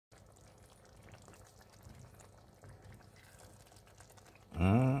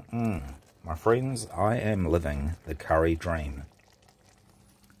friends, I am living the curry dream.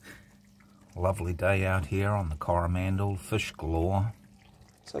 Lovely day out here on the Coromandel, fish galore.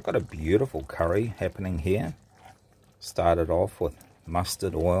 So I've got a beautiful curry happening here. Started off with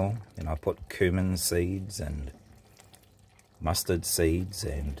mustard oil, and I put cumin seeds and mustard seeds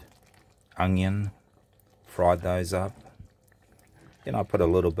and onion, fried those up. Then I put a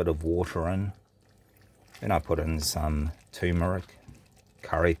little bit of water in. Then I put in some turmeric,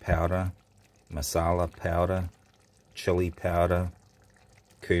 curry powder, masala powder, chili powder,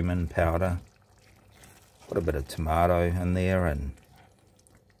 cumin powder. Put a bit of tomato in there and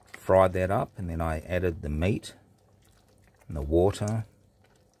fried that up, and then I added the meat and the water,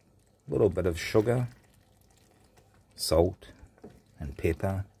 a little bit of sugar, salt and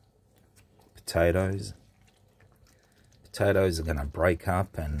pepper, potatoes. Potatoes are going to break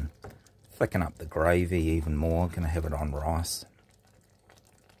up and thicken up the gravy even more. Going to have it on rice.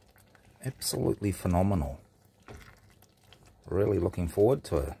 Absolutely phenomenal. Really looking forward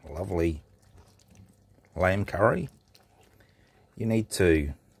to a lovely lamb curry. You need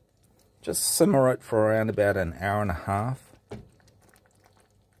to just simmer it for around about an hour and a half,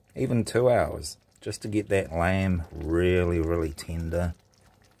 even 2 hours, just to get that lamb really tender.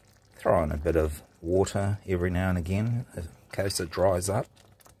 Throw in a bit of water every now and again in case it dries up.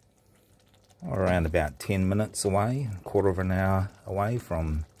 Around about 10 minutes away, a quarter of an hour away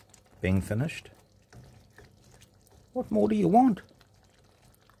from being finished. What more do you want?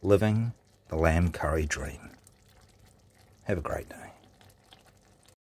 Living the lamb curry dream. Have a great day.